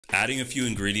Adding a few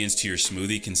ingredients to your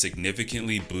smoothie can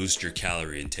significantly boost your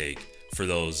calorie intake for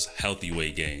those healthy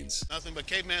weight gains. Nothing but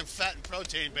caveman fat and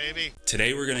protein, baby.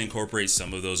 Today we're going to incorporate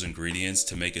some of those ingredients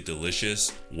to make a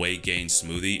delicious weight gain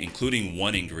smoothie, including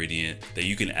one ingredient that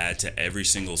you can add to every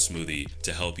single smoothie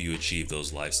to help you achieve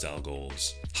those lifestyle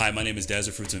goals. Hi, my name is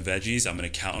Desert Fruits and Veggies. I'm an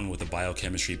accountant with a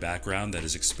biochemistry background that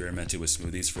has experimented with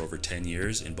smoothies for over 10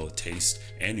 years in both taste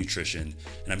and nutrition,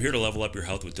 and I'm here to level up your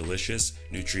health with delicious,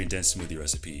 nutrient-dense smoothie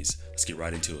recipes. Let's get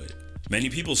right into it. Many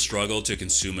people struggle to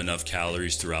consume enough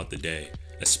calories throughout the day,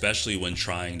 especially when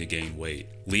trying to gain weight,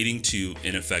 leading to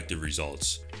ineffective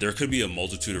results. There could be a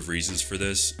multitude of reasons for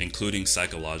this, including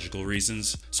psychological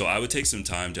reasons, so I would take some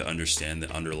time to understand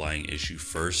the underlying issue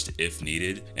first if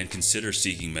needed and consider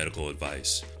seeking medical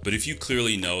advice. But if you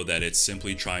clearly know that it's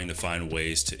simply trying to find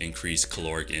ways to increase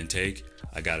caloric intake,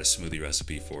 I got a smoothie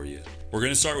recipe for you. We're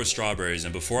going to start with strawberries,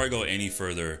 and before I go any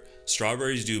further,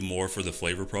 strawberries do more for the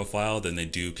flavor profile than they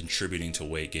do contributing to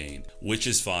weight gain, which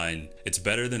is fine. It's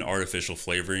better than artificial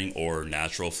flavoring or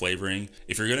natural flavoring.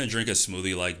 If you're going to drink a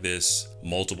smoothie like this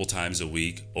multiple times a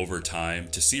week over time,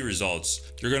 to see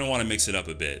results, you're going to want to mix it up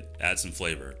a bit, add some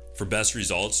flavor. For best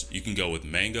results, you can go with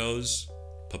mangoes,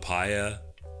 papaya,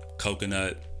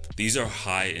 coconut. These are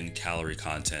high in calorie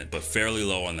content, but fairly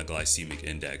low on the glycemic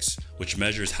index, which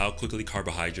measures how quickly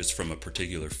carbohydrates from a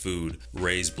particular food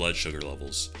raise blood sugar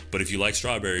levels. But if you like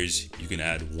strawberries, you can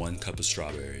add 1 cup of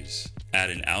strawberries.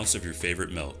 Add an ounce of your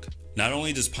favorite milk. Not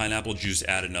only does pineapple juice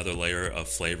add another layer of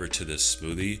flavor to this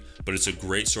smoothie, but it's a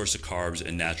great source of carbs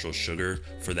and natural sugar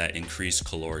for that increased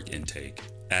caloric intake.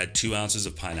 Add 2 ounces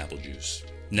of pineapple juice.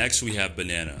 Next, we have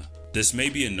banana. This may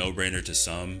be a no-brainer to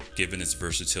some, given its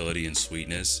versatility and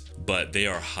sweetness, but they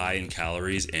are high in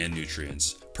calories and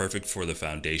nutrients, perfect for the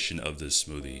foundation of this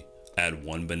smoothie. Add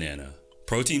 1 banana.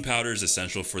 Protein powder is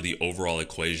essential for the overall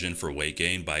equation for weight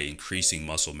gain by increasing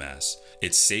muscle mass.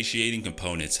 Its satiating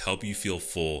components help you feel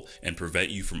full and prevent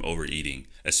you from overeating,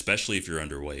 especially if you're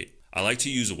underweight. I like to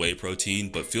use whey protein,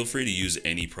 but feel free to use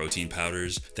any protein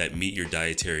powders that meet your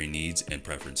dietary needs and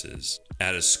preferences.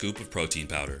 Add a scoop of protein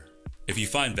powder. If you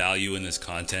find value in this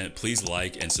content, please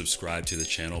like and subscribe to the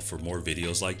channel for more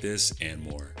videos like this and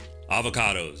more.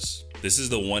 Avocados. This is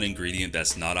the one ingredient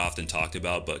that's not often talked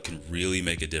about but can really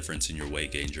make a difference in your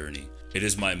weight gain journey. It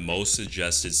is my most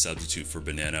suggested substitute for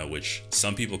banana, which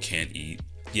some people can't eat.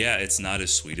 Yeah, it's not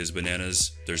as sweet as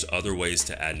bananas. There's other ways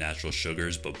to add natural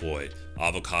sugars, but boy,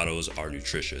 avocados are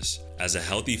nutritious. As a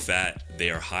healthy fat, they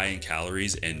are high in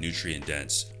calories and nutrient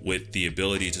dense, with the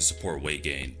ability to support weight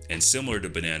gain. And similar to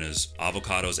bananas,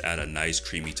 avocados add a nice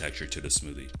creamy texture to the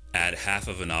smoothie. Add half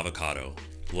of an avocado.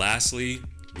 Lastly,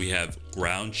 we have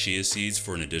ground chia seeds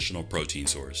for an additional protein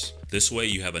source. This way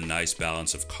you have a nice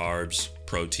balance of carbs,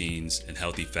 proteins, and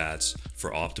healthy fats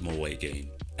for optimal weight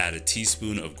gain. Add a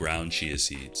teaspoon of ground chia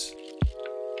seeds.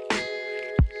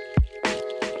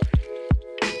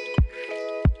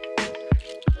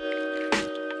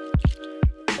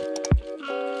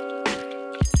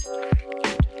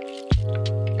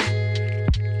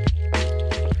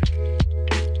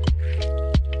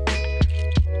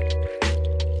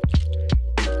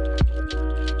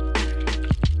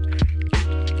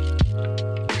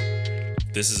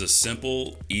 This is a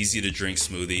simple, easy to drink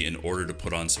smoothie in order to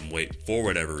put on some weight for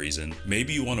whatever reason.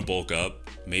 Maybe you want to bulk up,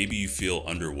 maybe you feel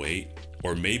underweight,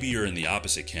 or maybe you're in the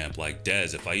opposite camp like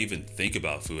Des. If I even think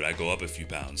about food, I go up a few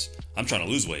pounds. I'm trying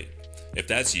to lose weight. If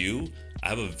that's you, I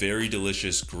have a very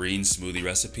delicious green smoothie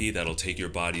recipe that'll take your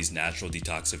body's natural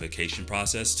detoxification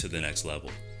process to the next level.